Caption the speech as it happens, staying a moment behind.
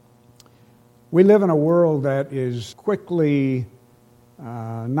We live in a world that is quickly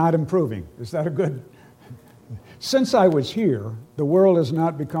not improving. Is that a good... Since I was here, the world has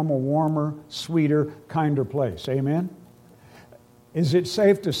not become a warmer, sweeter, kinder place. Amen? Is it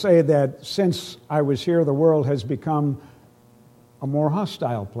safe to say that since I was here, the world has become a more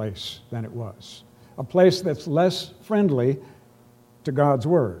hostile place than it was? A place that's less friendly to God's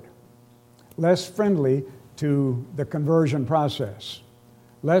Word, less friendly to the conversion process,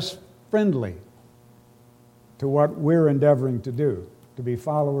 less friendly to what we're endeavoring to do, to be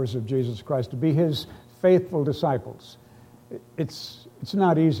followers of Jesus Christ, to be His faithful disciples. It's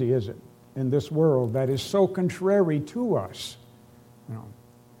not easy, is it, in this world that is so contrary to us?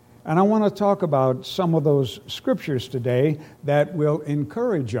 And I want to talk about some of those scriptures today that will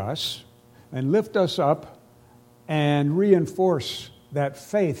encourage us and lift us up and reinforce that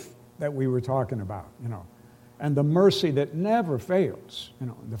faith that we were talking about, and the mercy that never fails,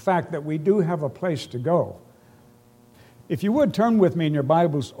 the fact that we do have a place to go. If you would, turn with me in your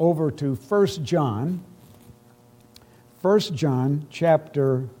Bibles over to 1 John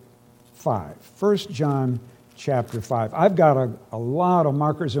chapter 5. 1 John chapter 5. I've got a lot of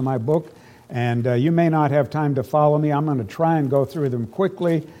markers in my book, and you may not have time to follow me. I'm going to try and go through them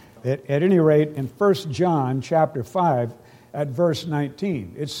quickly. At any rate, in 1 John chapter 5, at verse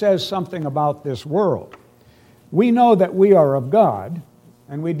 19, it says something about this world. We know that we are of God,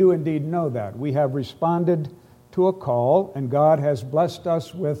 and we do indeed know that. We have responded to a call, and God has blessed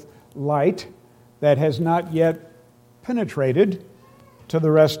us with light that has not yet penetrated to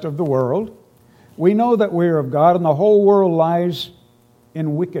the rest of the world. We know that we are of God, and the whole world lies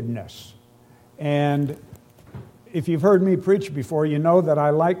in wickedness. And if you've heard me preach before, you know that I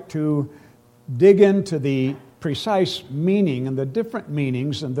like to dig into the precise meaning and the different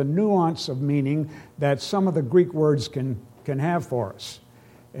meanings and the nuance of meaning that some of the Greek words can have for us.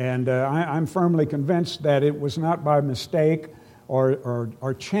 And I'm firmly convinced that it was not by mistake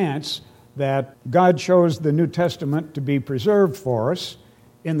or chance that God chose the New Testament to be preserved for us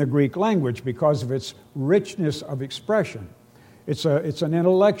in the Greek language because of its richness of expression. It's an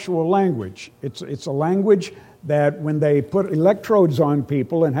intellectual language. It's a language that when they put electrodes on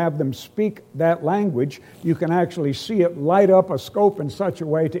people and have them speak that language, you can actually see it light up a scope in such a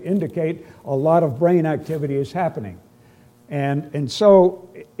way to indicate a lot of brain activity is happening. And so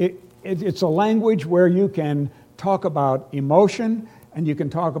it's a language where you can talk about emotion and you can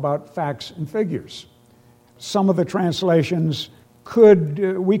talk about facts and figures. Some of the translations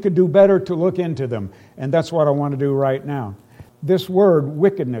we could do better to look into them, and that's what I want to do right now. This word,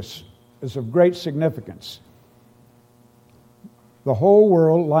 wickedness, is of great significance. The whole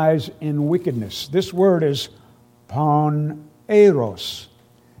world lies in wickedness. This word is poneros,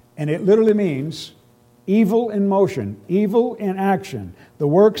 and it literally means evil in motion, evil in action, the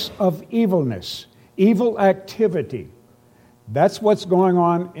works of evilness, evil activity. That's what's going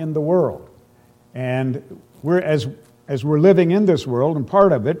on in the world. And as we're living in this world and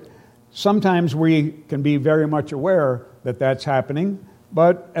part of it, sometimes we can be very much aware that that's happening,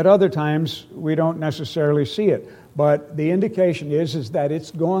 but at other times we don't necessarily see it. But the indication is that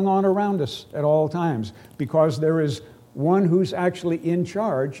it's going on around us at all times because there is one who's actually in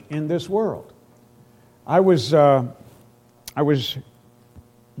charge in this world. I was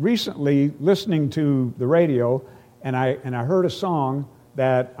recently listening to the radio, and I heard a song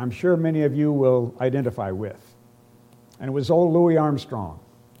that I'm sure many of you will identify with. And it was old Louis Armstrong.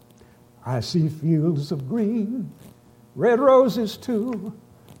 I see fields of green, red roses too.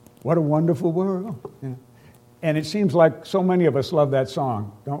 What a wonderful world. Yeah. And it seems like so many of us love that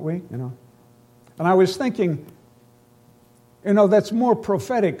song, don't we? And I was thinking, that's more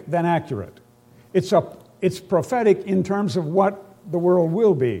prophetic than accurate. It's prophetic in terms of what the world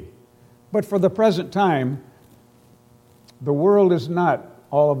will be. But for the present time, the world is not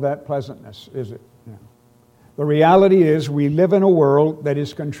all of that pleasantness, is it? The reality is we live in a world that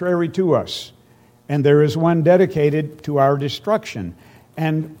is contrary to us, and there is one dedicated to our destruction.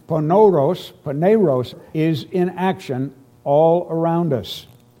 And poneros is in action all around us.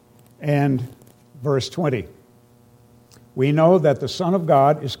 And verse 20, we know that the Son of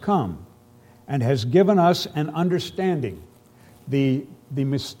God is come and has given us an understanding. The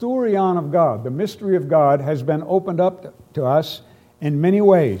mysterion of God, the mystery of God has been opened up to us in many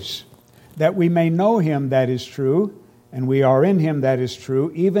ways, that we may know Him that is true, and we are in Him that is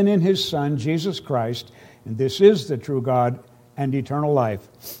true, even in His Son, Jesus Christ, and this is the true God and eternal life.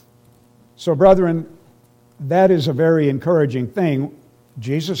 So, brethren, that is a very encouraging thing.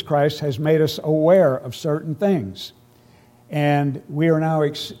 Jesus Christ has made us aware of certain things. And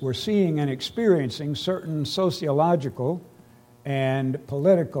we're seeing and experiencing certain sociological and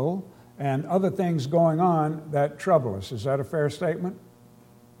political and other things going on that trouble us. Is that a fair statement?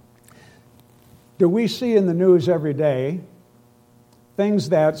 Do we see in the news every day things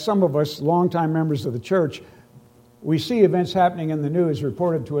that some of us, longtime members of the church, we see events happening in the news,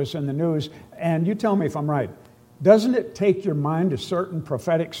 reported to us in the news, and you tell me if I'm right. Doesn't it take your mind to certain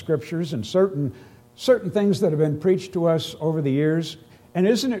prophetic scriptures and certain things that have been preached to us over the years? And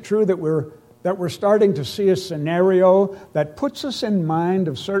isn't it true that we're starting to see a scenario that puts us in mind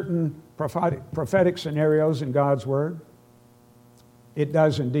of certain prophetic scenarios in God's Word? It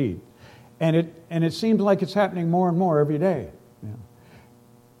does indeed. And it seems like it's happening more and more every day. Yeah.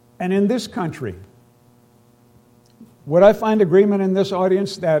 And in this country, would I find agreement in this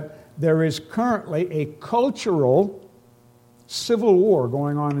audience that there is currently a cultural civil war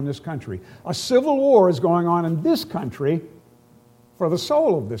going on in this country? A civil war is going on in this country for the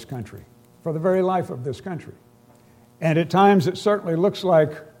soul of this country, for the very life of this country. And at times it certainly looks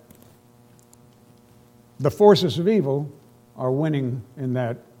like the forces of evil are winning in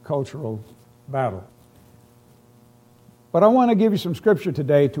that cultural battle. But I want to give you some scripture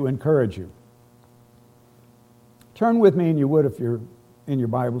today to encourage you. Turn with me, and you would if you're in your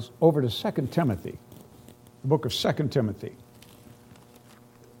Bibles, over to 2 Timothy, the book of 2 Timothy.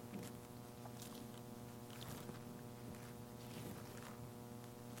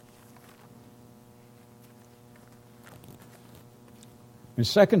 In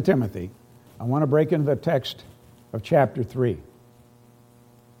 2 Timothy, I want to break into the text of chapter 3.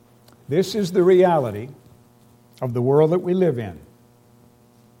 This is the reality of the world that we live in.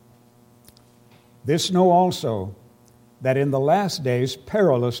 This know also, that in the last days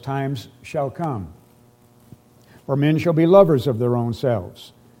perilous times shall come. For men shall be lovers of their own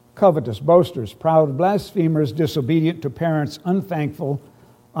selves, covetous, boasters, proud, blasphemers, disobedient to parents, unthankful,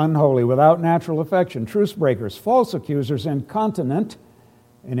 unholy, without natural affection, truce breakers, false accusers, incontinent.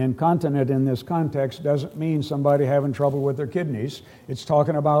 And incontinent in this context doesn't mean somebody having trouble with their kidneys. It's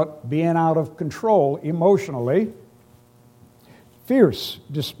talking about being out of control emotionally. Fierce,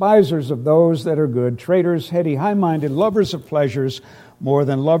 despisers of those that are good, traitors, heady, high-minded, lovers of pleasures more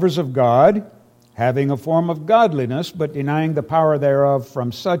than lovers of God, having a form of godliness, but denying the power thereof.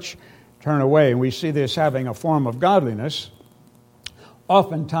 From such turn away. And we see this having a form of godliness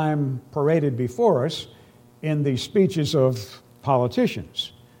oftentimes paraded before us in the speeches of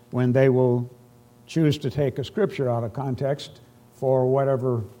politicians when they will choose to take a scripture out of context for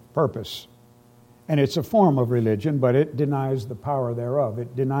whatever purpose. And it's a form of religion, but it denies the power thereof.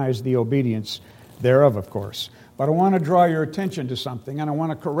 It denies the obedience thereof, of course. But I want to draw your attention to something, and I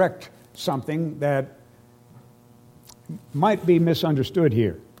want to correct something that might be misunderstood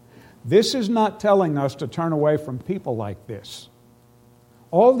here. This is not telling us to turn away from people like this.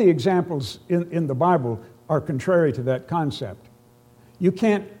 All the examples in the Bible are contrary to that concept.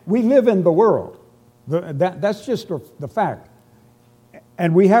 We live in the world. That's just the fact.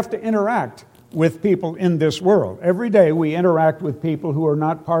 And we have to interact with people in this world. Every day we interact with people who are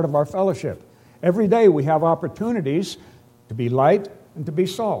not part of our fellowship. Every day we have opportunities to be light and to be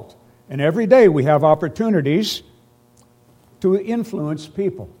salt. And every day we have opportunities to influence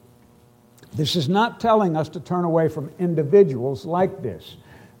people. This is not telling us to turn away from individuals like this.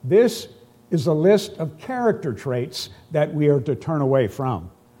 This is a list of character traits that we are to turn away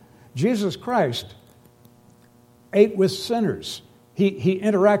from. Jesus Christ ate with sinners. He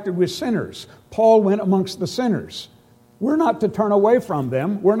interacted with sinners. Paul went amongst the sinners. We're not to turn away from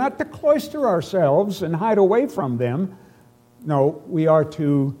them. We're not to cloister ourselves and hide away from them. No, we are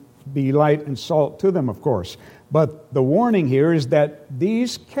to be light and salt to them, of course. But the warning here is that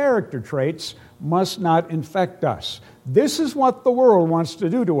these character traits must not infect us. This is what the world wants to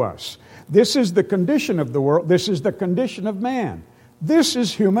do to us. This is the condition of the world. This is the condition of man. This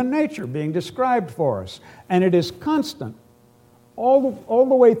is human nature being described for us. And it is constant. All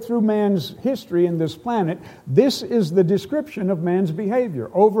the way through man's history in this planet, this is the description of man's behavior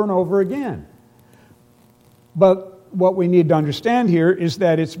over and over again. But what we need to understand here is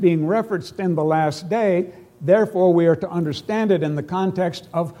that it's being referenced in the last day. Therefore, we are to understand it in the context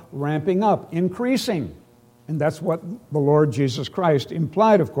of ramping up, increasing. And that's what the Lord Jesus Christ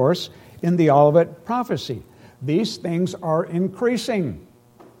implied, of course, in the Olivet prophecy. These things are increasing.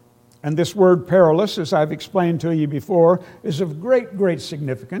 And this word perilous, as I've explained to you before, is of great, great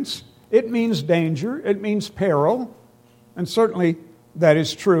significance. It means danger. It means peril. And certainly that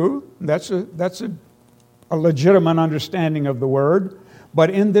is true. That's a legitimate understanding of the word.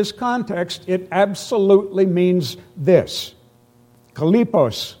 But in this context, it absolutely means this.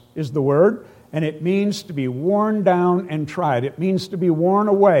 Kalipos is the word, and it means to be worn down and tried. It means to be worn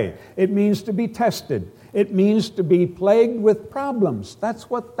away. It means to be tested. It means to be plagued with problems. That's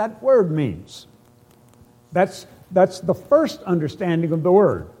what that word means. That's the first understanding of the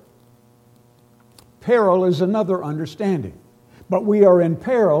word. Peril is another understanding. But we are in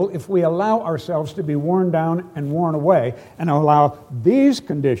peril if we allow ourselves to be worn down and worn away and allow these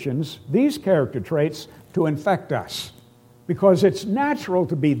conditions, these character traits, to infect us. Because it's natural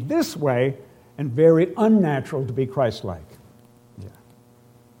to be this way and very unnatural to be Christ-like. Yeah.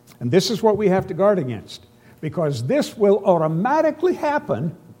 And this is what we have to guard against. Because this will automatically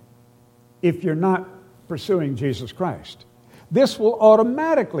happen if you're not pursuing Jesus Christ. This will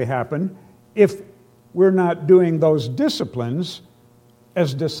automatically happen if we're not doing those disciplines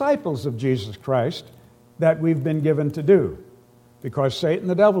as disciples of Jesus Christ that we've been given to do. Because Satan,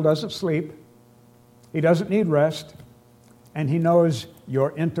 the devil, doesn't sleep. He doesn't need rest. And he knows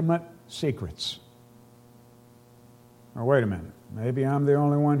your intimate secrets. Now, wait a minute. Maybe I'm the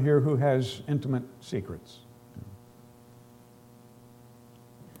only one here who has intimate secrets.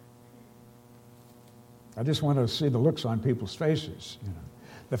 I just want to see the looks on people's faces.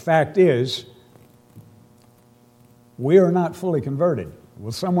 The fact is, we are not fully converted.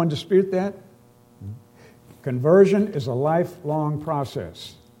 Will someone dispute that? Conversion is a lifelong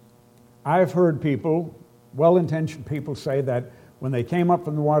process. I've heard people, well-intentioned people, say that when they came up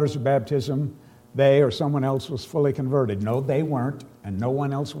from the waters of baptism, they or someone else was fully converted. No, they weren't, and no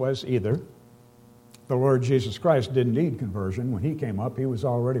one else was either. The Lord Jesus Christ didn't need conversion. When he came up, he was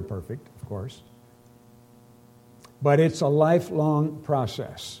already perfect, of course. But it's a lifelong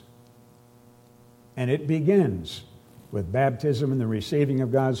process. And it begins with baptism and the receiving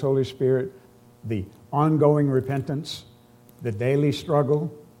of God's Holy Spirit, the ongoing repentance, the daily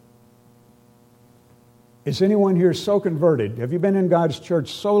struggle. Is anyone here so converted? Have you been in God's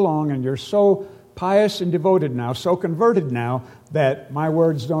church so long and you're so pious and devoted now, so converted now, that my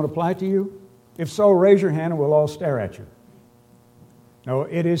words don't apply to you? If so, raise your hand and we'll all stare at you. No,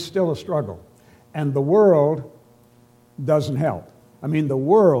 it is still a struggle. And the world doesn't help. I mean, the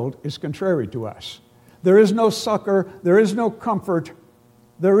world is contrary to us. There is no succor, there is no comfort,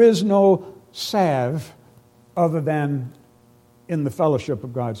 there is no salve other than in the fellowship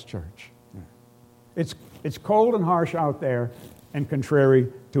of God's church. It's cold and harsh out there and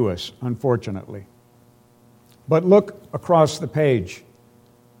contrary to us, unfortunately. But look across the page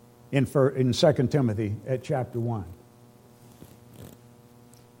in 2 Timothy at chapter 1.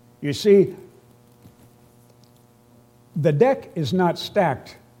 You see, the deck is not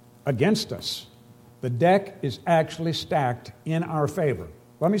stacked against us. The deck is actually stacked in our favor.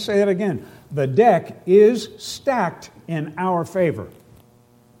 Let me say that again. The deck is stacked in our favor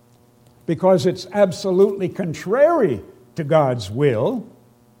because it's absolutely contrary to God's will,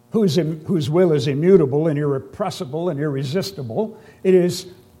 whose will is immutable and irrepressible and irresistible. It is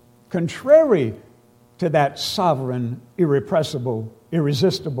contrary to that sovereign, irrepressible,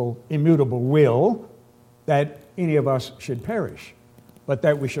 irresistible, immutable will that any of us should perish, but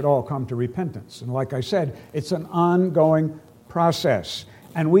that we should all come to repentance. And like I said, it's an ongoing process.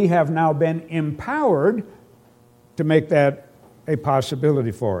 And we have now been empowered to make that a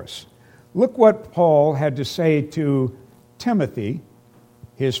possibility for us. Look what Paul had to say to Timothy,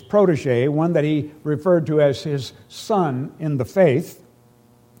 his protege, one that he referred to as his son in the faith.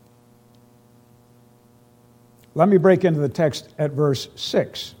 Let me break into the text at verse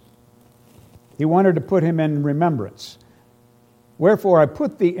 6. He wanted to put him in remembrance. Wherefore I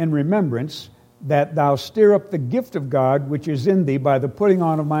put thee in remembrance, that thou stir up the gift of God which is in thee by the putting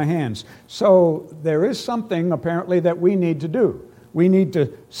on of my hands. So there is something apparently that we need to do. We need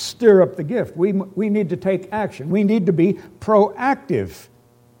to stir up the gift. We need to take action. We need to be proactive.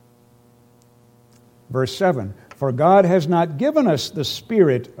 Verse 7, for God has not given us the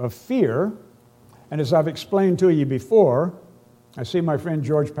spirit of fear. And as I've explained to you before, I see my friend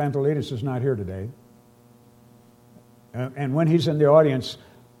George Pantelides is not here today. And when he's in the audience,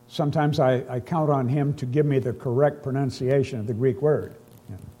 sometimes I count on him to give me the correct pronunciation of the Greek word.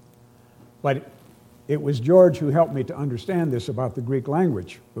 But it was George who helped me to understand this about the Greek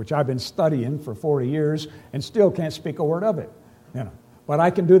language, which I've been studying for 40 years and still can't speak a word of it. But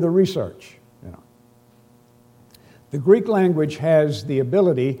I can do the research. The Greek language has the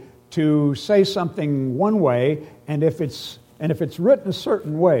ability to say something one way, and if it's written a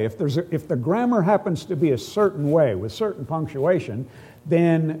certain way, if the grammar happens to be a certain way with certain punctuation,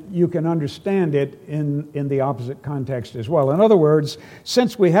 then you can understand it in the opposite context as well. In other words,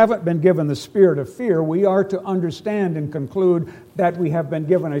 since we haven't been given the spirit of fear, we are to understand and conclude that we have been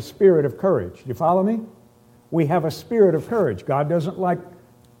given a spirit of courage. Do you follow me? We have a spirit of courage. God doesn't like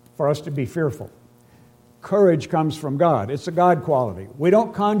for us to be fearful. Courage comes from God. It's a God quality. We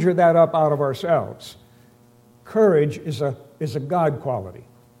don't conjure that up out of ourselves. Courage is a God quality.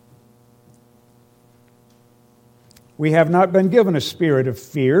 We have not been given a spirit of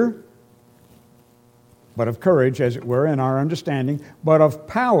fear, but of courage, as it were, in our understanding, but of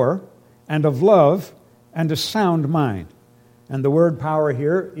power and of love and a sound mind. And the word power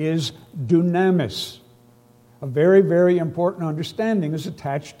here is dunamis. A very, very important understanding is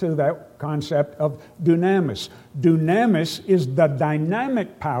attached to that concept of dunamis. Dunamis is the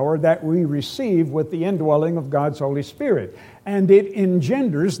dynamic power that we receive with the indwelling of God's Holy Spirit. And it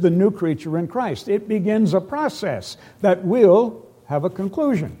engenders the new creature in Christ. It begins a process that will have a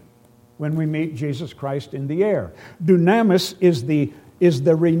conclusion when we meet Jesus Christ in the air. Dunamis is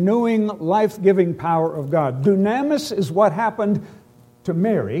the renewing, life-giving power of God. Dunamis is what happened to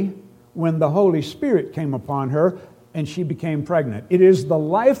Mary when the Holy Spirit came upon her and she became pregnant. It is the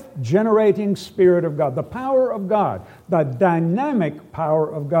life-generating Spirit of God, the power of God, the dynamic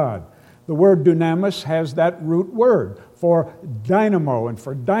power of God. The word dunamis has that root word for dynamo and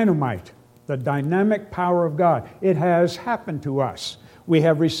for dynamite, the dynamic power of God. It has happened to us. We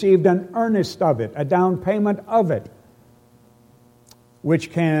have received an earnest of it, a down payment of it, which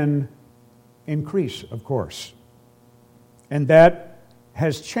can increase, of course. And that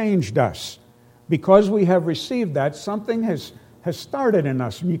has changed us. Because we have received that, something has started in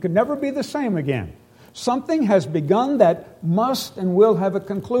us. You can never be the same again. Something has begun that must and will have a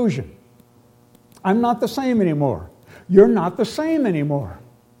conclusion. I'm not the same anymore. You're not the same anymore.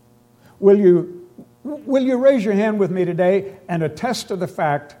 Will you raise your hand with me today and attest to the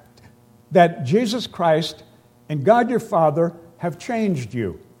fact that Jesus Christ and God your Father have changed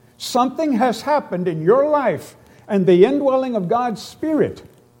you? Something has happened in your life, and the indwelling of God's Spirit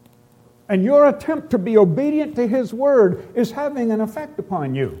and your attempt to be obedient to His Word is having an effect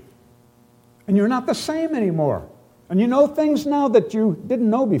upon you. And you're not the same anymore. And you know things now that you didn't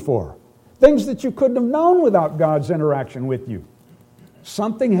know before. Things that you couldn't have known without God's interaction with you.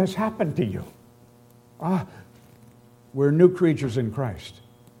 Something has happened to you. We're new creatures in Christ.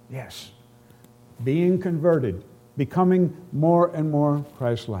 Yes. Being converted, becoming more and more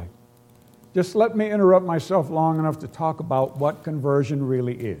Christ-like. Just let me interrupt myself long enough to talk about what conversion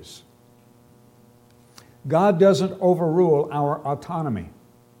really is. God doesn't overrule our autonomy.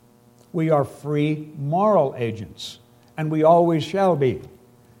 We are free moral agents, and we always shall be.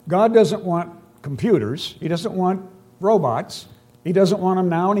 God doesn't want computers. He doesn't want robots. He doesn't want them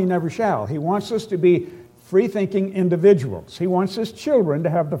now, and He never shall. He wants us to be free-thinking individuals. He wants His children to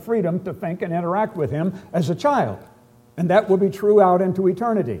have the freedom to think and interact with Him as a child. And that will be true out into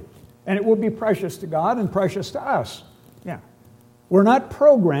eternity. And it will be precious to God and precious to us. Yeah. We're not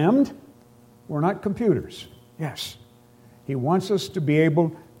programmed. We're not computers. Yes. He wants us to be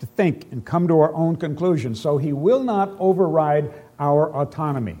able to think and come to our own conclusions. So He will not override our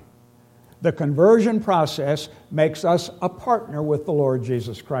autonomy. The conversion process makes us a partner with the Lord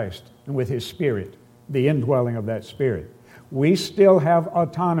Jesus Christ and with His Spirit, the indwelling of that Spirit. We still have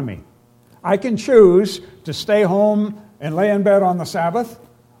autonomy. I can choose to stay home and lay in bed on the Sabbath,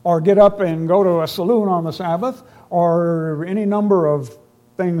 or get up and go to a saloon on the Sabbath, or any number of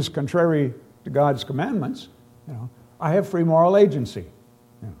things contrary to God's commandments. I have free moral agency.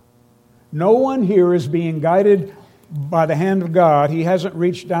 No one here is being guided by the hand of God. He hasn't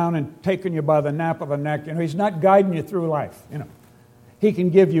reached down and taken you by the nape of the neck. He's not guiding you through life. He can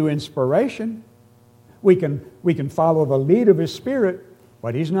give you inspiration. We can follow the lead of His Spirit,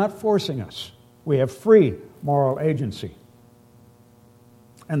 but He's not forcing us. We have free moral agency.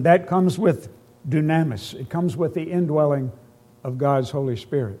 And that comes with dunamis. It comes with the indwelling of God's Holy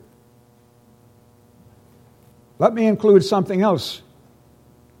Spirit. Let me include something else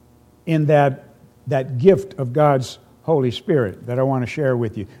in that gift of God's Holy Spirit that I want to share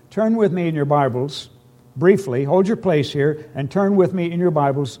with you. Turn with me in your Bibles, briefly, hold your place here, and turn with me in your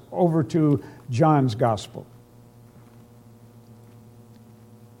Bibles over to John's Gospel.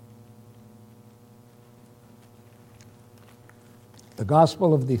 The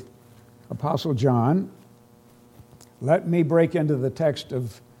Gospel of the Apostle John. Let me break into the text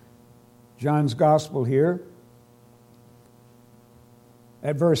of John's Gospel here.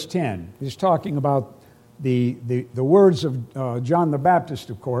 At verse 10, he's talking about the words of John the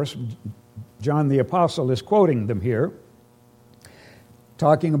Baptist, of course. John the Apostle is quoting them here,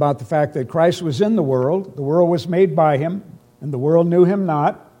 talking about the fact that Christ was in the world was made by Him, and the world knew Him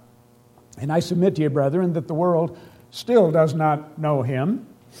not. And I submit to you, brethren, that the world still does not know Him.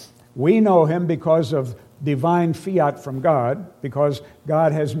 We know Him because of divine fiat from God, because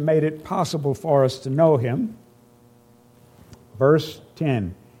God has made it possible for us to know Him. Verse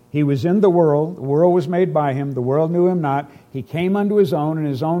 10, He was in the world was made by Him, the world knew Him not. He came unto His own, and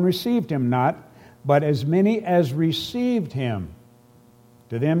His own received Him not. But as many as received him,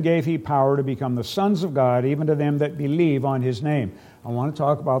 to them gave he power to become the sons of God, even to them that believe on his name. I want to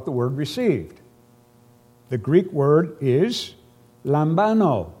talk about the word received. The Greek word is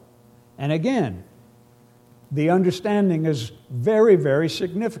lambano. And again, the understanding is very, very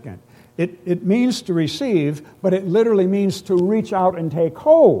significant. It means to receive, but it literally means to reach out and take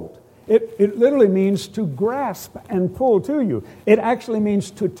hold. It literally means to grasp and pull to you. It actually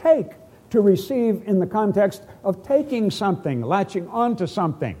means to take, to receive in the context of taking something, latching onto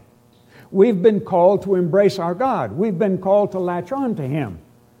something. We've been called to embrace our God. We've been called to latch on to him,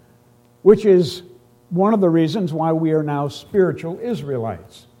 which is one of the reasons why we are now spiritual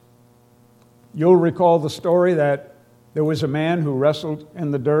Israelites. You'll recall the story that there was a man who wrestled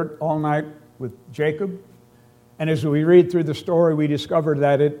in the dirt all night with Jacob. And as we read through the story, we discovered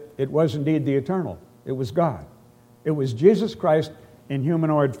that it was indeed the eternal. It was God. It was Jesus Christ in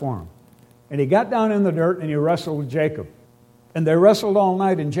humanoid form. And he got down in the dirt and he wrestled with Jacob. And they wrestled all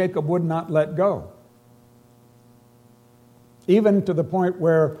night and Jacob would not let go. Even to the point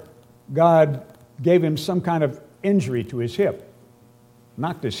where God gave him some kind of injury to his hip.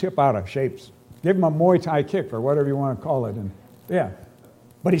 Knocked his hip out of shape. Give him a Muay Thai kick or whatever you want to call it.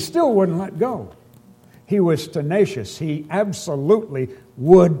 But he still wouldn't let go. He was tenacious. He absolutely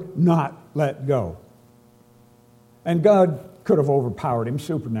would not let go. And God could have overpowered him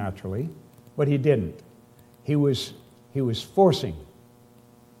supernaturally, but he didn't. He was forcing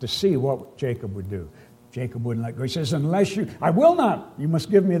to see what Jacob would do. Jacob wouldn't let go. He says, I will not. You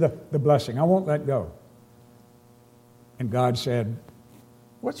must give me the blessing. I won't let go. And God said,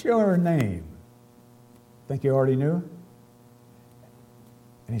 what's your name? Think you already knew?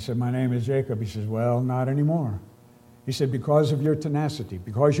 And he said, my name is Jacob. He says, well, not anymore. He said, because of your tenacity,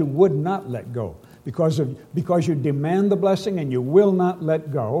 because you would not let go, because you demand the blessing and you will not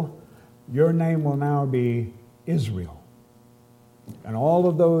let go, your name will now be Israel. And all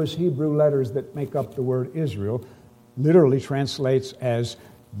of those Hebrew letters that make up the word Israel literally translates as,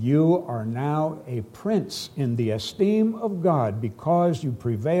 you are now a prince in the esteem of God because you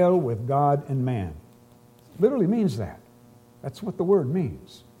prevail with God and man. Literally means that. That's what the word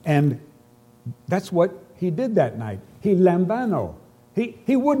means. And that's what he did that night. He lambano.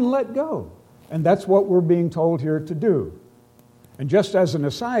 He wouldn't let go. And that's what we're being told here to do. And just as an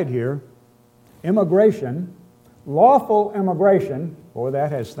aside here, immigration, lawful immigration, boy,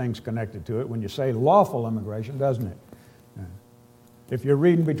 that has things connected to it when you say lawful immigration, doesn't it? If you're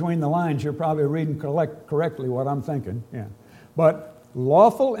reading between the lines, you're probably reading correctly what I'm thinking. Yeah. But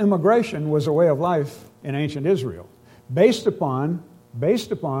lawful immigration was a way of life in ancient Israel, based upon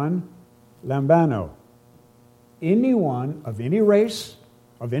lambano. Anyone of any race,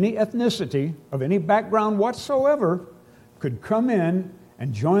 of any ethnicity, of any background whatsoever could come in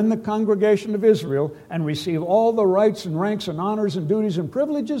and join the congregation of Israel and receive all the rights and ranks and honors and duties and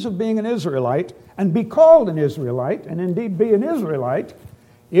privileges of being an Israelite and be called an Israelite and indeed be an Israelite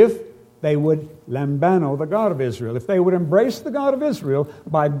if they would lambano the God of Israel. If they would embrace the God of Israel,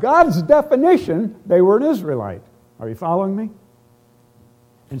 by God's definition, they were an Israelite. Are you following me?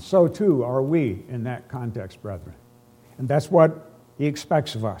 And so too are we in that context, brethren. And that's what he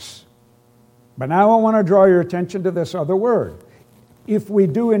expects of us. But now I want to draw your attention to this other word. If we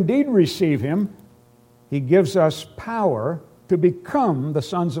do indeed receive him, he gives us power to become the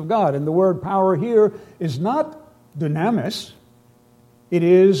sons of God. And the word power here is not dunamis. It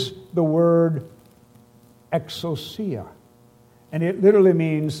is the word exousia. And it literally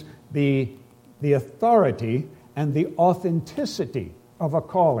means the authority and the authenticity of a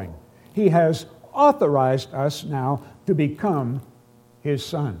calling. He has authorized us now to become his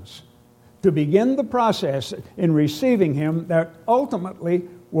sons, to begin the process in receiving him that ultimately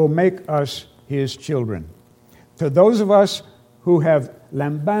will make us his children. To those of us who have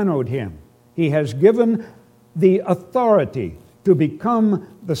lambanoed him, he has given the authority to become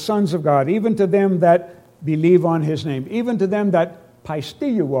the sons of God, even to them that believe on his name, even to them that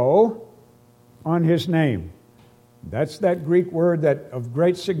pisteuo on his name. That's that Greek word that of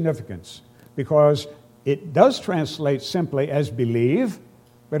great significance, because it does translate simply as believe,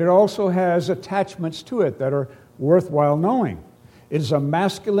 but it also has attachments to it that are worthwhile knowing. It is a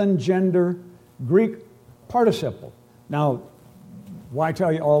masculine gender Greek participle. Now, why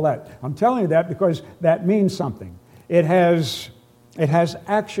tell you all that? I'm telling you that because that means something. It has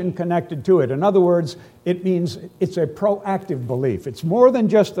action connected to it. In other words, it means it's a proactive belief. It's more than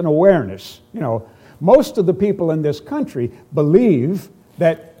just an awareness. Most of the people in this country believe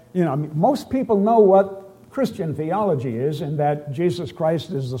that, most people know what Christian theology is, and that Jesus Christ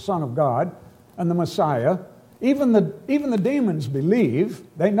is the Son of God and the Messiah, Even the demons believe.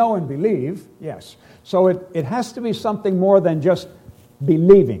 They know and believe, yes. So it has to be something more than just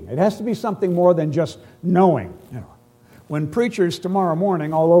believing. It has to be something more than just knowing. When preachers tomorrow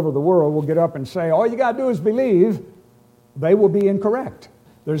morning all over the world will get up and say, all you got to do is believe, they will be incorrect.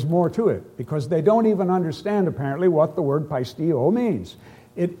 There's more to it, because they don't even understand, apparently, what the word pisteo means.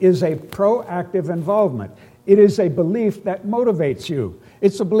 It is a proactive involvement. It is a belief that motivates you.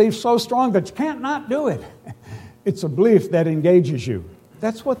 It's a belief so strong that you can't not do it. It's a belief that engages you.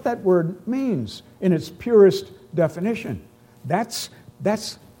 That's what that word means in its purest definition. That's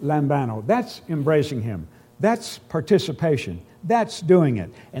lambano. That's embracing Him. That's participation. That's doing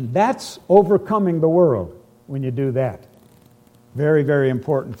it. And that's overcoming the world when you do that. Very, very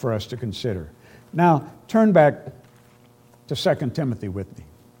important for us to consider. Now, turn back to 2 Timothy with me.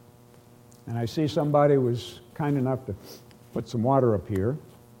 And I see somebody was kind enough to put some water up here.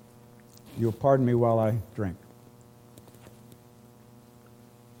 You'll pardon me while I drink.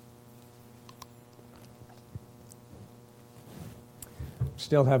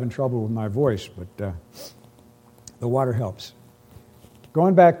 Still having trouble with my voice, but the water helps.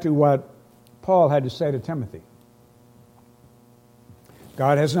 Going back to what Paul had to say to Timothy.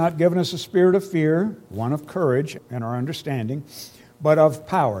 God has not given us a spirit of fear, one of courage and our understanding, but of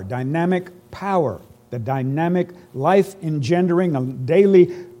power, dynamic power, the dynamic, life-engendering, and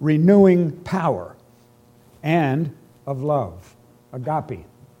daily renewing power, and of love, agape.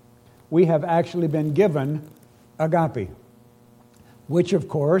 We have actually been given agape, which, of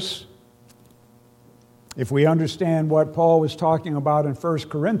course, if we understand what Paul was talking about in 1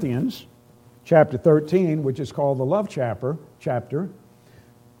 Corinthians chapter 13, which is called the love chapter,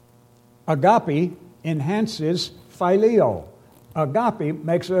 agape enhances phileo. Agape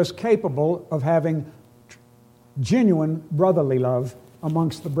makes us capable of having genuine brotherly love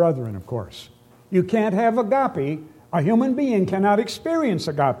amongst the brethren, of course. You can't have agape. A human being cannot experience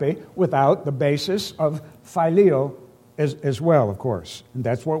agape without the basis of phileo as well, of course. And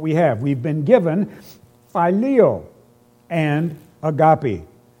that's what we have. We've been given phileo and agape.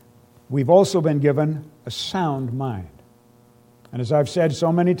 We've also been given a sound mind. And as I've said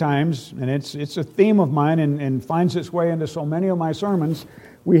so many times, and it's a theme of mine and finds its way into so many of my sermons,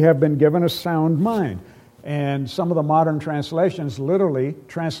 we have been given a sound mind. And some of the modern translations literally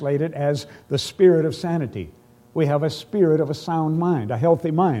translate it as the spirit of sanity. We have a spirit of a sound mind, a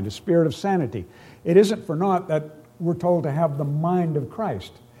healthy mind, a spirit of sanity. It isn't for naught that we're told to have the mind of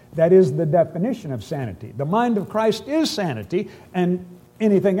Christ. That is the definition of sanity. The mind of Christ is sanity, and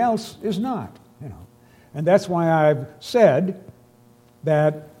anything else is not. And that's why I've said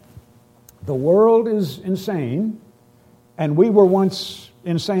that the world is insane, and we were once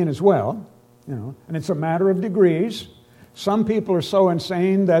insane as well, and it's a matter of degrees. Some people are so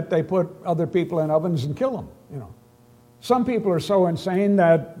insane that they put other people in ovens and kill them, Some people are so insane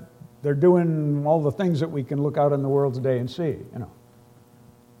that they're doing all the things that we can look out in the world today and see,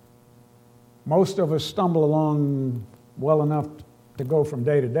 Most of us stumble along well enough to go from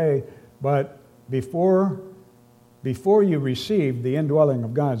day to day, but before you received the indwelling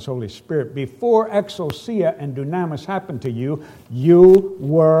of God's Holy Spirit, before exousia and dunamis happened to you, you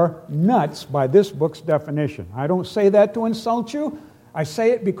were nuts by this book's definition. I don't say that to insult you. I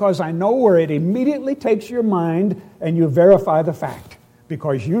say it because I know where it immediately takes your mind and you verify the fact.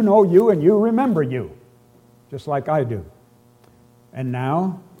 Because you know you and you remember you, just like I do. And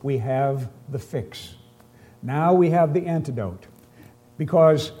now we have the fix. Now we have the antidote.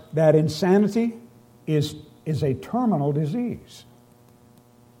 Because that insanity is a terminal disease.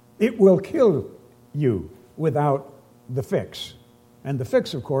 It will kill you without the fix. And the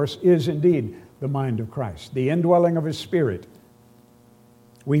fix, of course, is indeed the mind of Christ, the indwelling of His Spirit.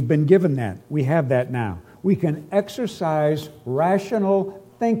 We've been given that. We have that now. We can exercise rational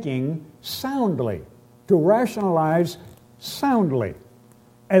thinking soundly, to rationalize soundly,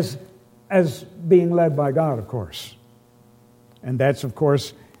 as being led by God, of course. And that's, of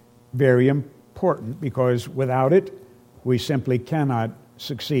course, very important, because without it, we simply cannot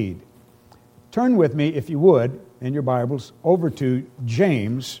succeed. Turn with me, if you would, in your Bibles, over to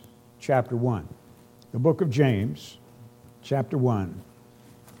James chapter 1. The book of James, chapter 1.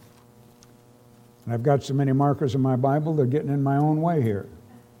 And I've got so many markers in my Bible, they're getting in my own way here.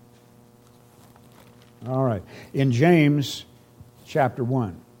 All right. In James chapter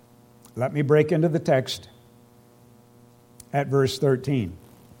 1, let me break into the text at verse 13.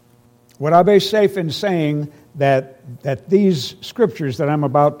 Would I be safe in saying that these scriptures that I'm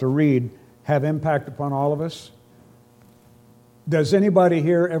about to read have impact upon all of us? Does anybody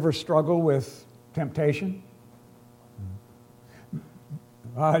here ever struggle with temptation?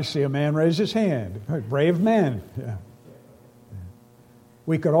 I see a man raise his hand. Brave men. Yeah.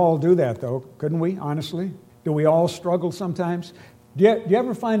 We could all do that, though, couldn't we, honestly? Do we all struggle sometimes? Do you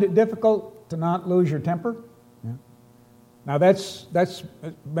ever find it difficult to not lose your temper? Yeah. Now, that's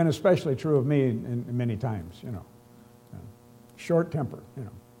been especially true of me in many times, you know. Short temper, you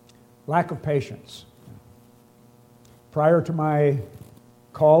know. Lack of patience. You know. Prior to my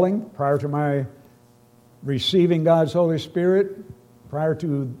calling, prior to my receiving God's Holy Spirit, prior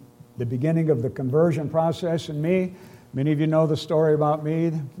to the beginning of the conversion process in me, many of you know the story about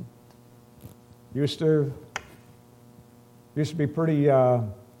me. Used to be pretty,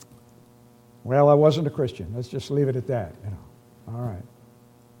 well, I wasn't a Christian. Let's just leave it at that, you know. All right.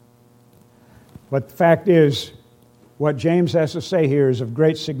 But the fact is, what James has to say here is of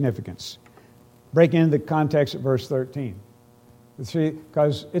great significance. Breaking into the context of verse 13. See,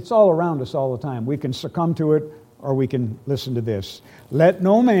 because it's all around us all the time. We can succumb to it, or we can listen to this. Let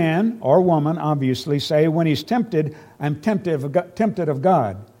no man or woman, obviously, say when he's tempted, I'm tempted of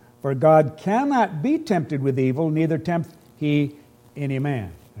God. For God cannot be tempted with evil, neither tempt he any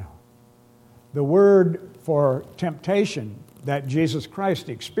man. No. The word for temptation that Jesus Christ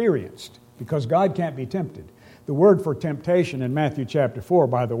experienced, because God can't be tempted. The word for temptation in Matthew chapter 4,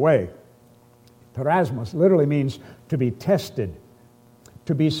 by the way, terasmos, literally means to be tested,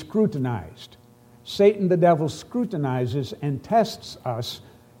 to be scrutinized. Satan, the devil, scrutinizes and tests us,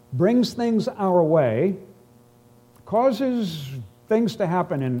 brings things our way, causes things to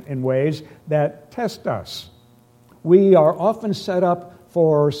happen in ways that test us. We are often set up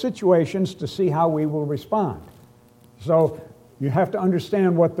for situations to see how we will respond. So you have to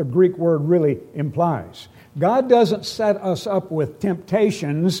understand what the Greek word really implies. God doesn't set us up with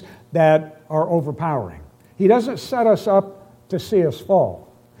temptations that are overpowering. He doesn't set us up to see us fall.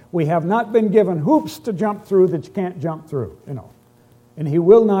 We have not been given hoops to jump through that you can't jump through, you know. And He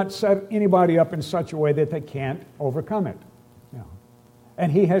will not set anybody up in such a way that they can't overcome it. You know.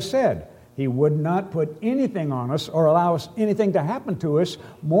 And He has said He would not put anything on us or allow us anything to happen to us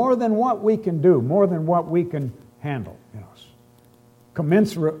more than what we can do, more than what we can handle, you know,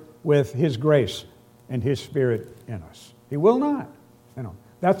 commensurate with His grace and His Spirit in us. He will not. You know,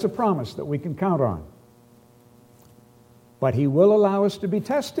 that's a promise that we can count on. But He will allow us to be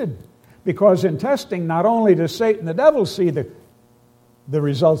tested. Because in testing, not only does Satan the devil see the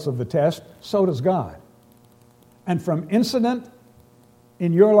results of the test, so does God. And from incident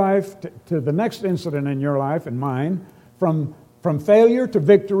in your life to the next incident in your life and mine, from failure to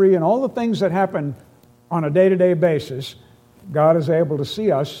victory and all the things that happen on a day-to-day basis, God is able to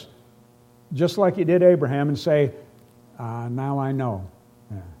see us just like He did Abraham and say, now I know.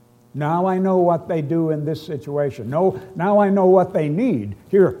 Yeah. Now I know what they do in this situation. Now I know what they need.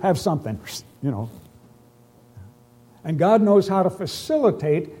 Here, have something, you know. And God knows how to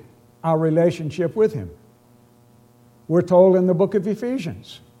facilitate our relationship with Him. We're told in the book of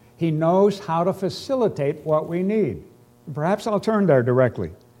Ephesians, He knows how to facilitate what we need. Perhaps I'll turn there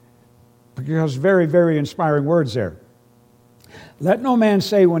directly, because very, very inspiring words there. Let no man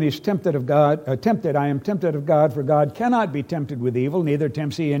say when he's tempted, I am tempted of God, for God cannot be tempted with evil, neither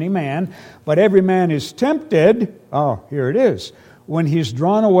tempts He any man. But every man is tempted, here it is, when he's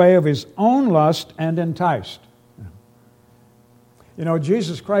drawn away of his own lust and enticed. You know,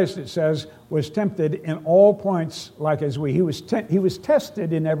 Jesus Christ, it says, was tempted in all points like as we. He was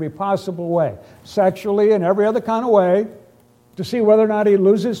tested in every possible way, sexually and every other kind of way, to see whether or not he'd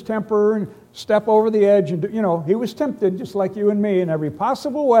lose his temper and step over the edge. And, you know, He was tempted just like you and me in every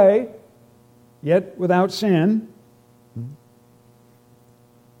possible way, yet without sin.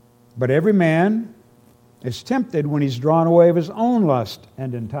 But every man is tempted when he's drawn away of his own lust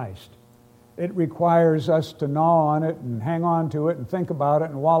and enticed. It requires us to gnaw on it and hang on to it and think about it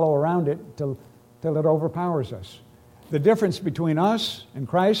and wallow around it till it overpowers us. The difference between us and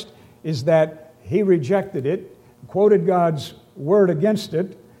Christ is that He rejected it, quoted God's word against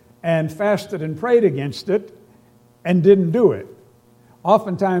it, and fasted and prayed against it, and didn't do it.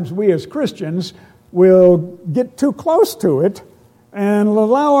 Oftentimes we as Christians will get too close to it and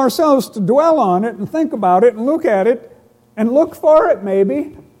allow ourselves to dwell on it and think about it and look at it and look for it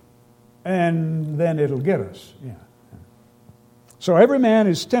maybe, and then it'll get us. Yeah. So every man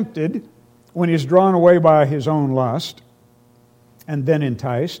is tempted when he's drawn away by his own lust and then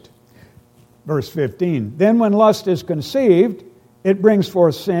enticed. Verse 15, then when lust is conceived, it brings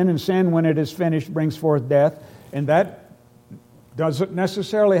forth sin, and sin, when it is finished, brings forth death. And that doesn't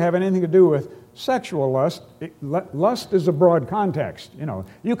necessarily have anything to do with sexual lust. Lust is a broad context. You know,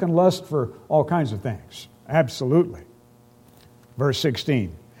 you can lust for all kinds of things. Absolutely. Verse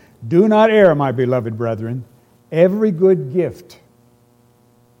 16, do not err, my beloved brethren. Every good gift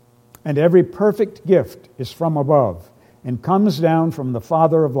And every perfect gift is from above, and comes down from the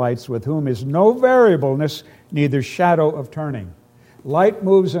Father of lights, with whom is no variableness, neither shadow of turning. Light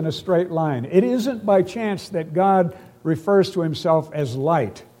moves in a straight line. It isn't by chance that God refers to himself as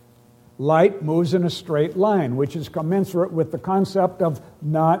light. Light moves in a straight line, which is commensurate with the concept of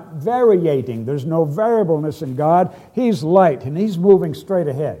not variating. There's no variableness in God. He's light, and he's moving straight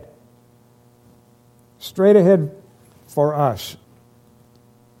ahead. Straight ahead for us.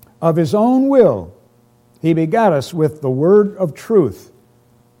 Of his own will, he begot us with the word of truth.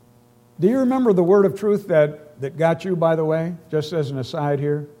 Do you remember the word of truth that got you, by the way, just as an aside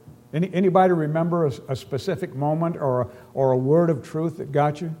here? Anybody remember a specific moment or a word of truth that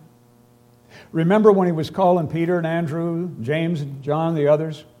got you? Remember when he was calling Peter and Andrew, James and John, the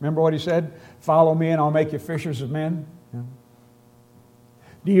others? Remember what he said? Follow me and I'll make you fishers of men. Yeah.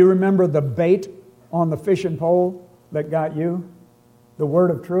 Do you remember the bait on the fishing pole that got you? The word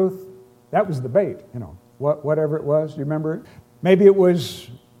of truth? That was the bait, whatever it was. Do you remember it? Maybe it was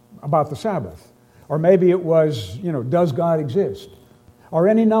about the Sabbath. Or maybe it was, does God exist? Or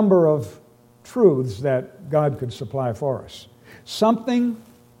any number of truths that God could supply for us. Something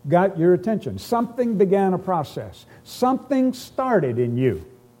got your attention. Something began a process. Something started in you.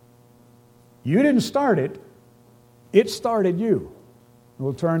 You didn't start it. It started you.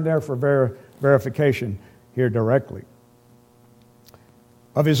 We'll turn there for verification here directly.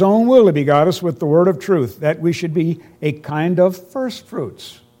 Of his own will he begot us with the word of truth, that we should be a kind of first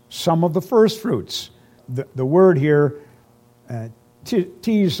fruits. Some of the first fruits. The word here,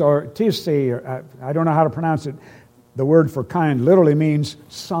 tis, I don't know how to pronounce it. The word for kind literally means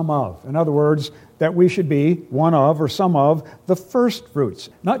some of. In other words, that we should be one of or some of the first fruits.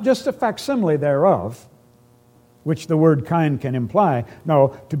 Not just a facsimile thereof, which the word kind can imply.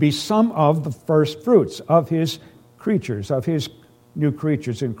 No, to be some of the first fruits of his creatures, of his new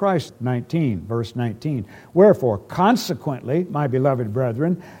creatures in Christ. 19, verse 19. Wherefore, consequently, my beloved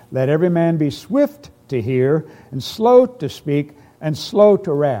brethren, let every man be swift to hear, and slow to speak, and slow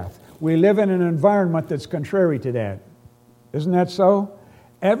to wrath. We live in an environment that's contrary to that. Isn't that so?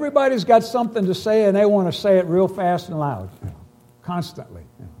 Everybody's got something to say, and they want to say it real fast and loud. Constantly.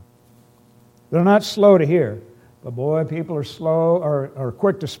 They're not slow to hear, but boy, people are slow or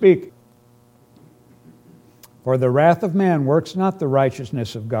quick to speak. For the wrath of man works not the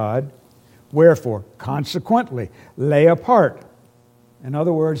righteousness of God. Wherefore, consequently, lay apart. In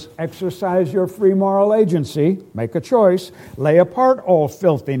other words, exercise your free moral agency. Make a choice. Lay apart all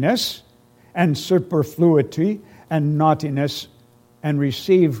filthiness and superfluity and naughtiness, and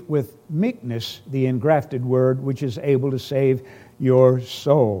receive with meekness the engrafted word which is able to save your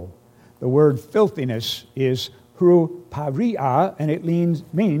soul. The word filthiness is hruparia, and it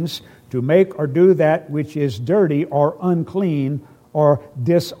means to make or do that which is dirty or unclean or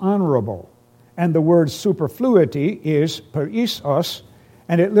dishonorable. And the word superfluity is perisos,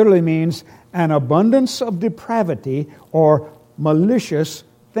 and it literally means an abundance of depravity or malicious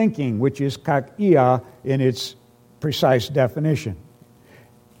thinking, which is kakia in its precise definition.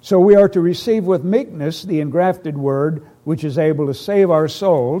 So we are to receive with meekness the engrafted word, which is able to save our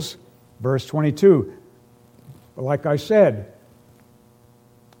souls. Verse 22. Like I said,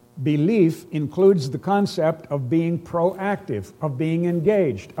 belief includes the concept of being proactive, of being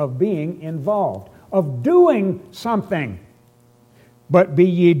engaged, of being involved, of doing something. But be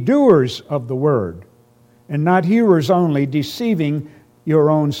ye doers of the word, and not hearers only, deceiving your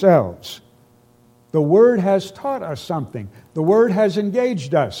own selves. The word has taught us something. The word has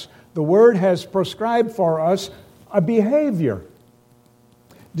engaged us. The word has prescribed for us a behavior.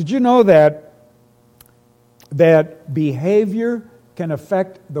 Did you know that behavior can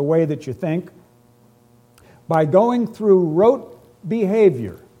affect the way that you think? By going through rote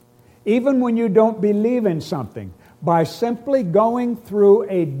behavior, even when you don't believe in something, by simply going through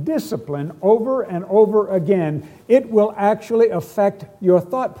a discipline over and over again, it will actually affect your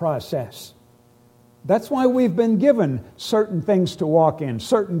thought process. That's why we've been given certain things to walk in,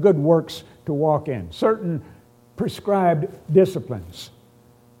 certain good works to walk in, certain prescribed disciplines,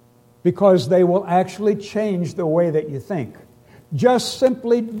 because they will actually change the way that you think, just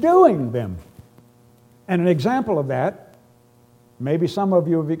simply doing them. And an example of that, maybe some of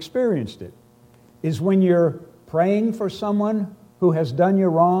you have experienced it, is when you're praying for someone who has done you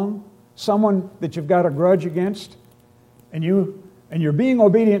wrong, someone that you've got a grudge against, and you're being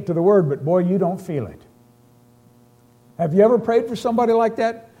obedient to the word, but boy, you don't feel it. Have you ever prayed for somebody like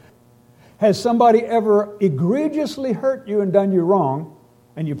that? Has somebody ever egregiously hurt you and done you wrong,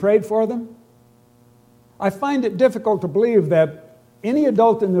 and you prayed for them? I find it difficult to believe that any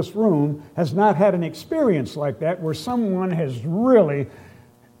adult in this room has not had an experience like that, where someone has really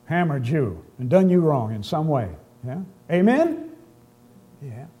hammered you and done you wrong in some way. Yeah? Amen?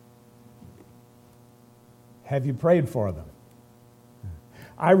 Yeah. Have you prayed for them?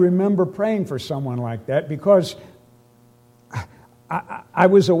 I remember praying for someone like that because I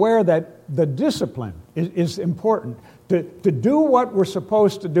was aware that the discipline is important. To do what we're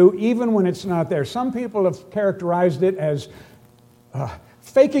supposed to do even when it's not there. Some people have characterized it as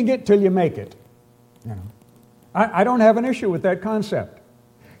faking it till you make it. You know, I don't have an issue with that concept.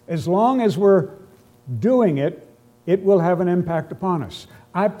 As long as we're doing it, it will have an impact upon us.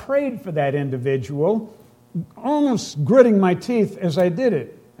 I prayed for that individual, almost gritting my teeth as I did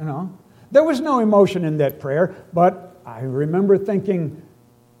it. You know, there was no emotion in that prayer, but I remember thinking,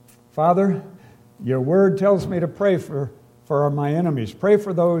 Father, your word tells me to pray for my enemies. Pray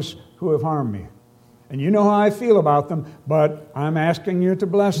for those who have harmed me. And you know how I feel about them, but I'm asking you to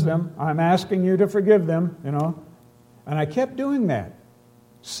bless them. I'm asking you to forgive them, you know. And I kept doing that,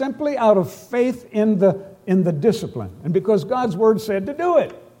 simply out of faith in the discipline, and because God's word said to do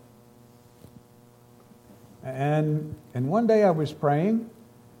it. And one day I was praying,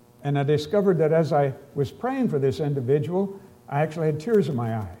 and I discovered that as I was praying for this individual, I actually had tears in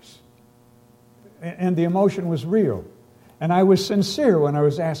my eyes. And the emotion was real. And I was sincere when I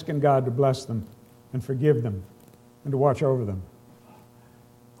was asking God to bless them and forgive them and to watch over them.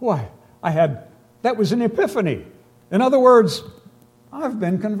 Why? That was an epiphany. In other words, I've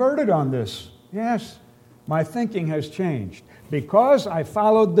been converted on this. Yes, my thinking has changed because I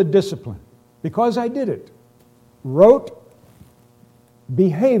followed the discipline, because I did it. Rote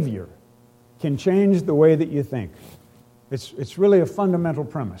behavior can change the way that you think. It's really a fundamental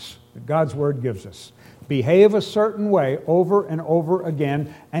premise that God's Word gives us. Behave a certain way over and over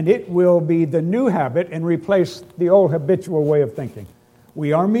again, and it will be the new habit and replace the old habitual way of thinking.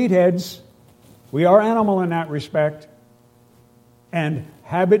 We are meatheads. We are animal in that respect. And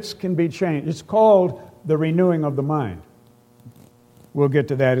habits can be changed. It's called the renewing of the mind. We'll get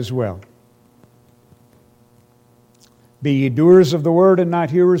to that as well. Be ye doers of the word and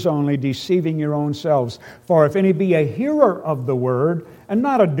not hearers only, deceiving your own selves. For if any be a hearer of the word and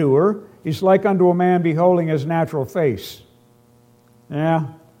not a doer, he's like unto a man beholding his natural face. Yeah,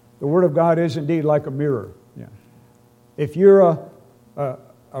 the word of God is indeed like a mirror. Yeah. If you're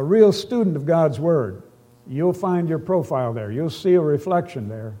a real student of God's word, you'll find your profile there. You'll see a reflection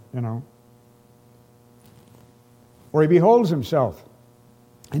there, you know. Or he beholds himself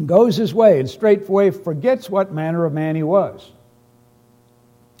and goes his way, and straightway forgets what manner of man he was.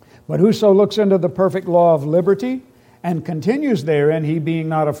 But whoso looks into the perfect law of liberty and continues therein, he being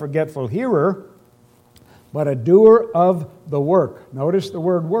not a forgetful hearer, but a doer of the work. Notice the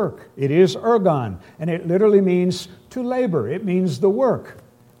word work. It is ergon, and it literally means to labor. It means the work.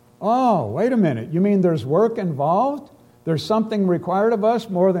 Oh, wait a minute. You mean there's work involved? There's something required of us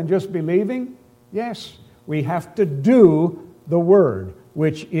more than just believing? Yes, we have to do the word,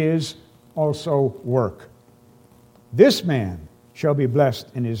 which is also work. This man shall be blessed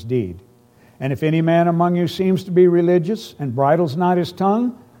in his deed. And if any man among you seems to be religious and bridles not his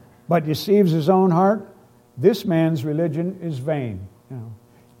tongue, but deceives his own heart, this man's religion is vain. You know,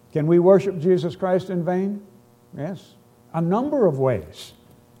 can we worship Jesus Christ in vain? Yes. A number of ways.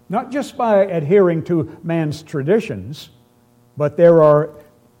 Not just by adhering to man's traditions, but there are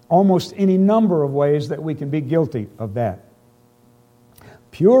almost any number of ways that we can be guilty of that.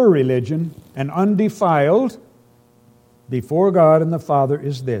 Pure religion and undefiled before God and the Father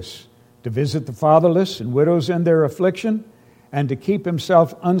is this: to visit the fatherless and widows in their affliction, and to keep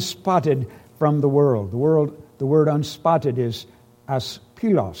himself unspotted from the world. The word unspotted is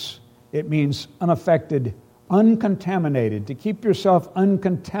aspilos. It means unaffected, uncontaminated, to keep yourself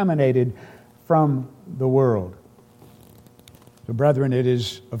uncontaminated from the world. So, brethren, it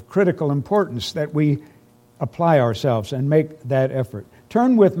is of critical importance that we apply ourselves and make that effort.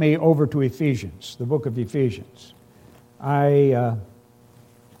 Turn with me over to Ephesians, the book of Ephesians. I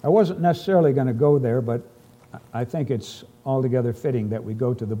wasn't necessarily going to go there, but I think it's altogether fitting that we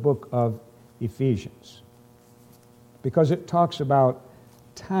go to the book of Ephesians, because it talks about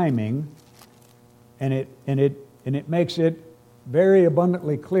timing, and it makes it very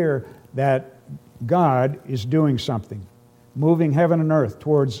abundantly clear that God is doing something, moving heaven and earth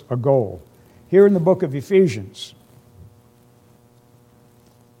towards a goal. Here in the book of Ephesians,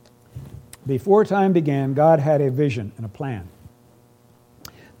 before time began, God had a vision and a plan.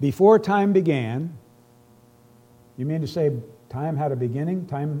 Before time began, you mean to say time had a beginning?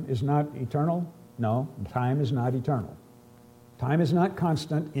 Time is not eternal? No, time is not eternal. Time is not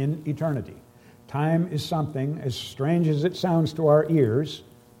constant in eternity. Time is something, as strange as it sounds to our ears,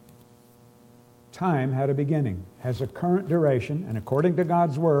 time had a beginning, has a current duration, and according to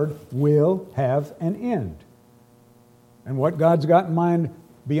God's Word, will have an end. And what God's got in mind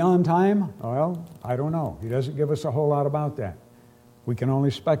beyond time, well, I don't know. He doesn't give us a whole lot about that. We can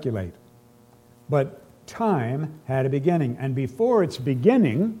only speculate. But time had a beginning, and before its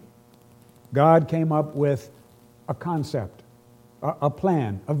beginning, God came up with a concept, a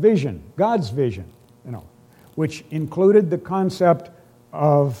plan, a vision, God's vision, which included the concept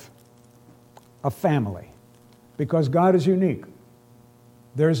of a family, because God is unique.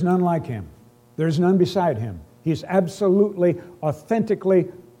 There's none like Him. There's none beside Him. He's absolutely,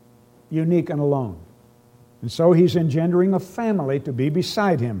 authentically unique and alone. And so He's engendering a family to be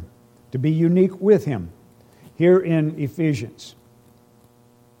beside Him, to be unique with Him. Here in Ephesians,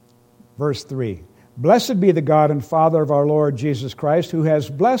 verse 3, "Blessed be the God and Father of our Lord Jesus Christ, who has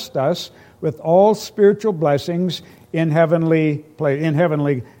blessed us with all spiritual blessings in our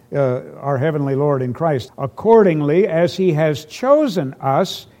heavenly Lord in Christ, accordingly as He has chosen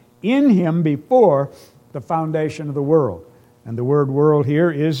us in Him before the foundation of the world." And the word world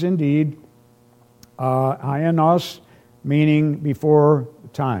here is indeed aionios, meaning before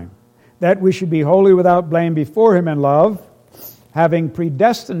time. "That we should be holy without blame before Him in love, having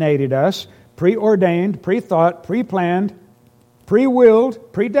predestinated us," preordained, pre-thought, pre-planned,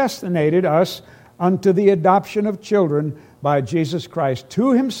 pre-willed, predestinated us unto the adoption of children by Jesus Christ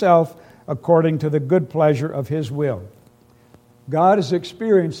to Himself according to the good pleasure of His will. God is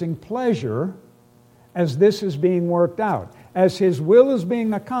experiencing pleasure as this is being worked out. As His will is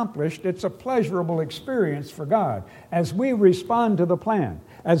being accomplished, it's a pleasurable experience for God. As we respond to the plan,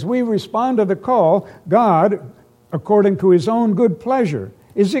 as we respond to the call, God, according to His own good pleasure,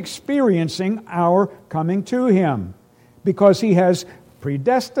 is experiencing our coming to Him, because He has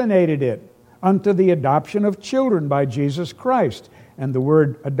predestinated it unto the adoption of children by Jesus Christ. And the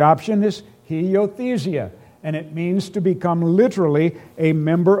word adoption is hiothesia, and it means to become literally a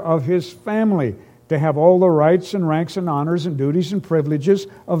member of His family, to have all the rights and ranks and honors and duties and privileges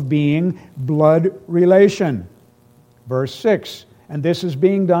of being blood relation. Verse 6, "And this is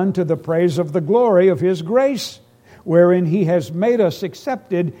being done to the praise of the glory of His grace, wherein He has made us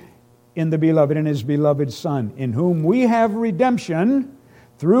accepted in the Beloved, in His beloved Son, in whom we have redemption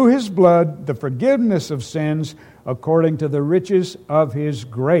through His blood, the forgiveness of sins, according to the riches of His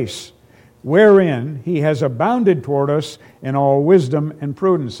grace, wherein He has abounded toward us in all wisdom and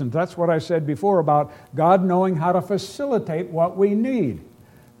prudence." And that's what I said before about God knowing how to facilitate what we need.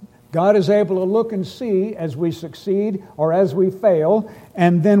 God is able to look and see as we succeed or as we fail,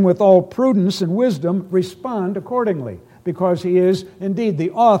 and then with all prudence and wisdom respond accordingly, because He is indeed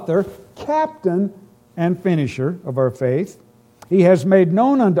the author, captain, and finisher of our faith. "He has made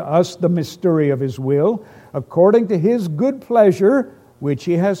known unto us the mystery of His will, according to His good pleasure, which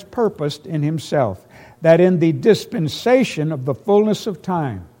He has purposed in Himself, that in the dispensation of the fullness of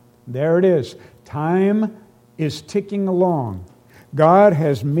time," there it is, time is ticking along. God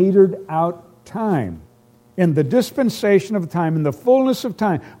has metered out time. In the dispensation of time, in the fullness of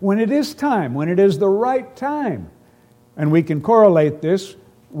time, when it is time, when it is the right time. And we can correlate this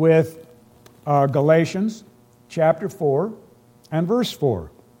with Galatians chapter 4 and verse 4.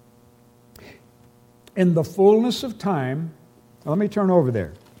 In the fullness of time, let me turn over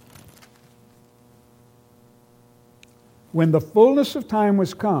there. When the fullness of time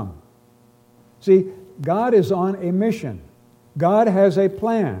was come. See, God is on a mission. God has a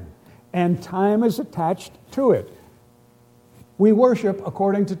plan, and time is attached to it. We worship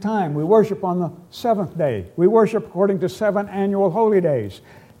according to time. We worship on the seventh day. We worship according to 7 annual holy days.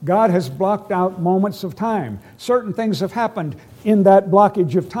 God has blocked out moments of time. Certain things have happened in that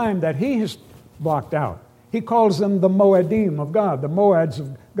blockage of time that He has blocked out. He calls them the Moedim of God, the Moads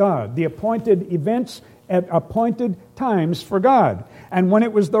of God, the appointed events at appointed times for God. And when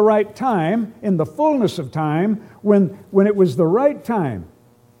it was the right time, in the fullness of time, when it was the right time,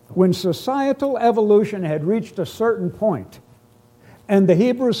 when societal evolution had reached a certain point, and the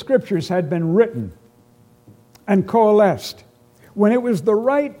Hebrew Scriptures had been written and coalesced, when it was the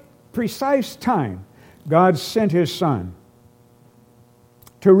right, precise time, God sent His Son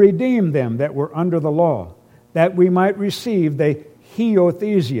to redeem them that were under the law, that we might receive the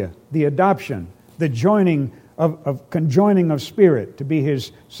hiothesia, the adoption, the joining of conjoining of spirit to be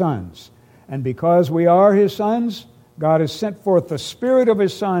His sons. And because we are His sons, God has sent forth the Spirit of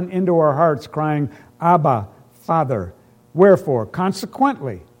His Son into our hearts, crying, Abba, Father. Wherefore,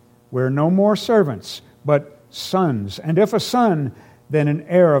 consequently, we're no more servants, but sons. And if a son, then an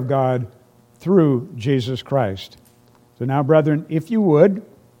heir of God through Jesus Christ. So now, brethren, if you would,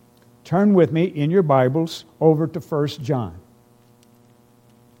 turn with me in your Bibles over to 1 John.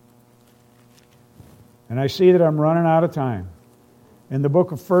 And I see that I'm running out of time. In the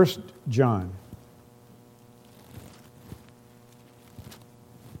book of 1 John.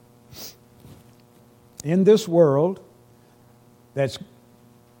 In this world that's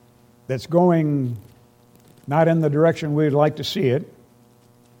going not in the direction we'd like to see it,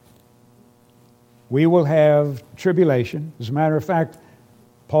 we will have tribulation. As a matter of fact,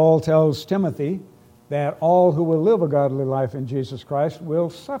 Paul tells Timothy that all who will live a godly life in Jesus Christ will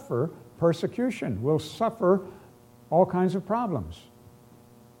suffer persecution, will suffer all kinds of problems.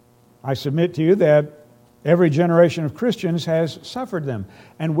 I submit to you that every generation of Christians has suffered them.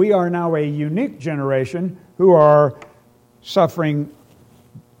 And we are now a unique generation who are suffering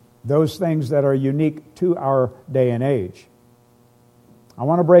those things that are unique to our day and age. I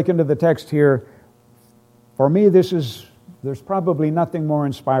want to break into the text here. For me, there's probably nothing more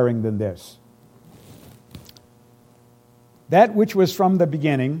inspiring than this. That which was from the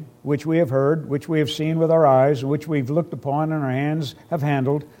beginning, which we have heard, which we have seen with our eyes, which we've looked upon and our hands have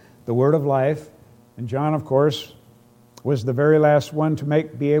handled, the word of life. And John, of course, was the very last one to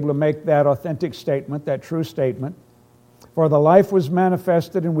be able to make that authentic statement, that true statement. For the life was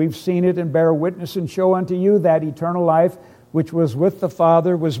manifested, and we've seen it, and bear witness and show unto you that eternal life which was with the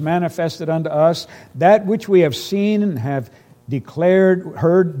Father was manifested unto us. That which we have seen and have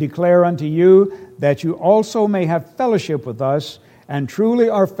heard declare unto you, that you also may have fellowship with us. And truly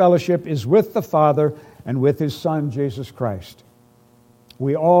our fellowship is with the Father and with His Son, Jesus Christ.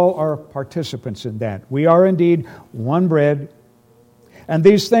 We all are participants in that. We are indeed one bread. And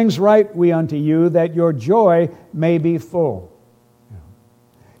these things write we unto you, that your joy may be full.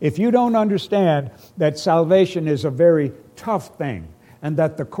 If you don't understand that salvation is a very tough thing, and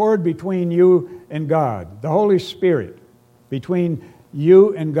that the cord between you and God, the Holy Spirit, between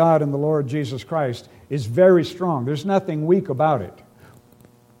you and God and the Lord Jesus Christ, is very strong. There's nothing weak about it.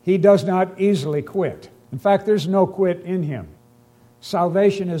 He does not easily quit. In fact, there's no quit in Him.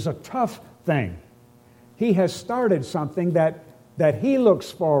 Salvation is a tough thing. He has started something that He looks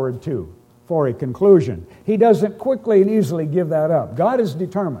forward to for a conclusion. He doesn't quickly and easily give that up. God is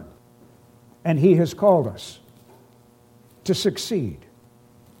determined, and He has called us to succeed.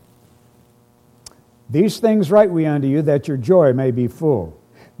 These things write we unto you, that your joy may be full.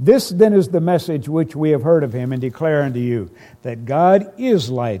 This then is the message which we have heard of Him and declare unto you, that God is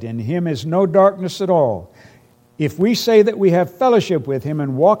light, and in Him is no darkness at all. If we say that we have fellowship with Him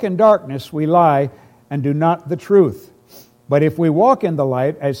and walk in darkness, we lie and do not the truth. But if we walk in the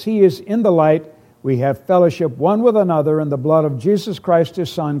light, as He is in the light, we have fellowship one with another, and the blood of Jesus Christ His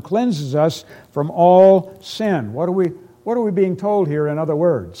Son cleanses us from all sin. What are we being told here in other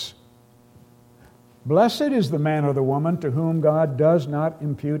words? Blessed is the man or the woman to whom God does not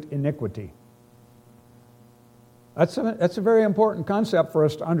impute iniquity. That's a very important concept for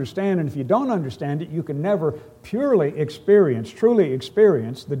us to understand, and if you don't understand it, you can never truly experience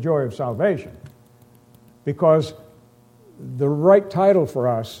the joy of salvation. Because the right title for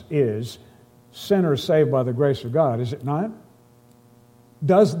us is sinners saved by the grace of God, is it not?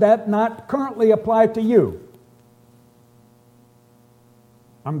 Does that not currently apply to you?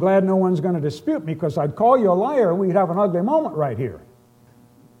 I'm glad no one's going to dispute me, because I'd call you a liar, we'd have an ugly moment right here.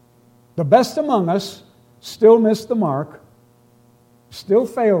 The best among us still miss the mark, still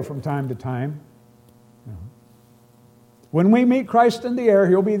fail from time to time. When we meet Christ in the air,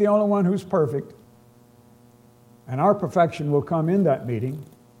 He'll be the only one who's perfect, and our perfection will come in that meeting.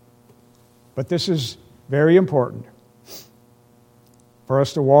 But this is very important for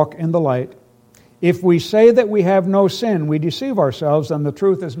us to walk in the light. If we say that we have no sin, we deceive ourselves, and the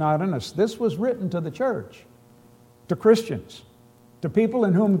truth is not in us. This was written to the church, to Christians, to people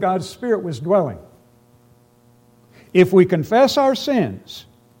in whom God's Spirit was dwelling. If we confess our sins,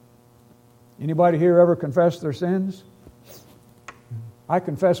 anybody here ever confess their sins? I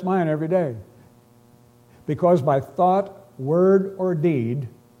confess mine every day. Because by thought, word, or deed,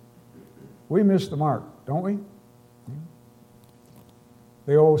 we miss the mark, don't we?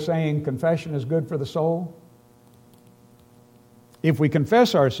 The old saying, confession is good for the soul. If we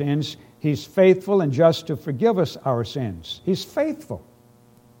confess our sins, He's faithful and just to forgive us our sins. He's faithful.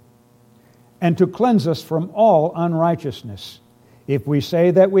 And to cleanse us from all unrighteousness. If we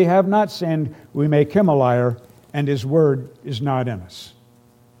say that we have not sinned, we make Him a liar, and His word is not in us.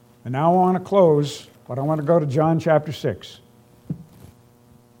 And now I want to close, but I want to go to John chapter 6.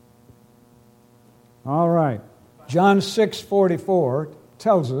 All right. John 6:44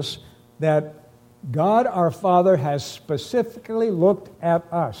 tells us that God our Father has specifically looked at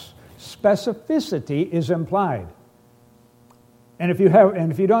us. Specificity is implied. And if you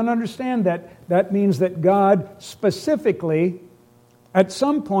don't understand that, that means that God specifically, at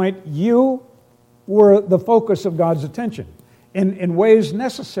some point, you were the focus of God's attention in ways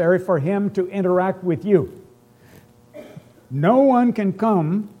necessary for Him to interact with you. No one can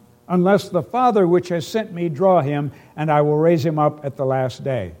come unless the Father which has sent me draw him, and I will raise him up at the last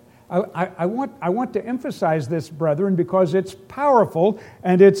day. I want to emphasize this, brethren, because it's powerful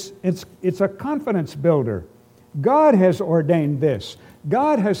and it's a confidence builder. God has ordained this.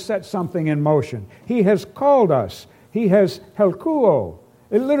 God has set something in motion. He has called us. He has helkuo.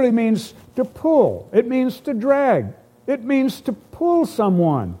 It literally means to pull. It means to drag. It means to pull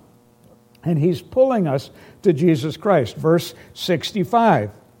someone. And He's pulling us to Jesus Christ. Verse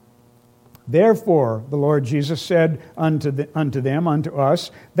 65. Therefore, the Lord Jesus said unto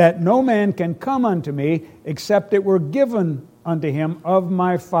us, that no man can come unto me except it were given unto him of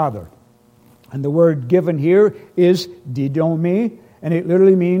my Father. And the word given here is didomi, and it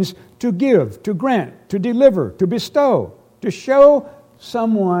literally means to give, to grant, to deliver, to bestow, to show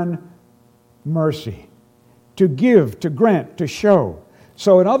someone mercy, to give, to grant, to show.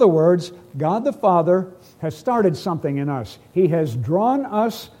 So in other words, God the Father has started something in us. He has drawn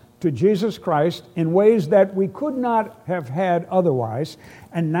us to Jesus Christ in ways that we could not have had otherwise,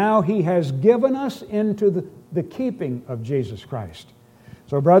 and now He has given us into the keeping of Jesus Christ.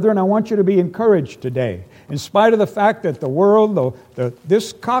 So, brethren, I want you to be encouraged today. In spite of the fact that the world,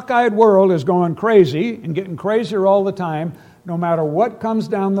 this cockeyed world is going crazy and getting crazier all the time, no matter what comes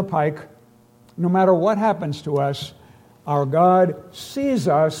down the pike, no matter what happens to us, our God sees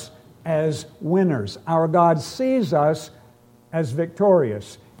us as winners. Our God sees us as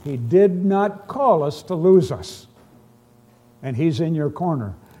victorious. He did not call us to lose us. And He's in your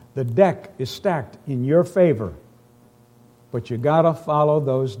corner. The deck is stacked in your favor. But you got to follow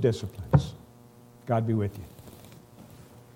those disciplines. God be with you.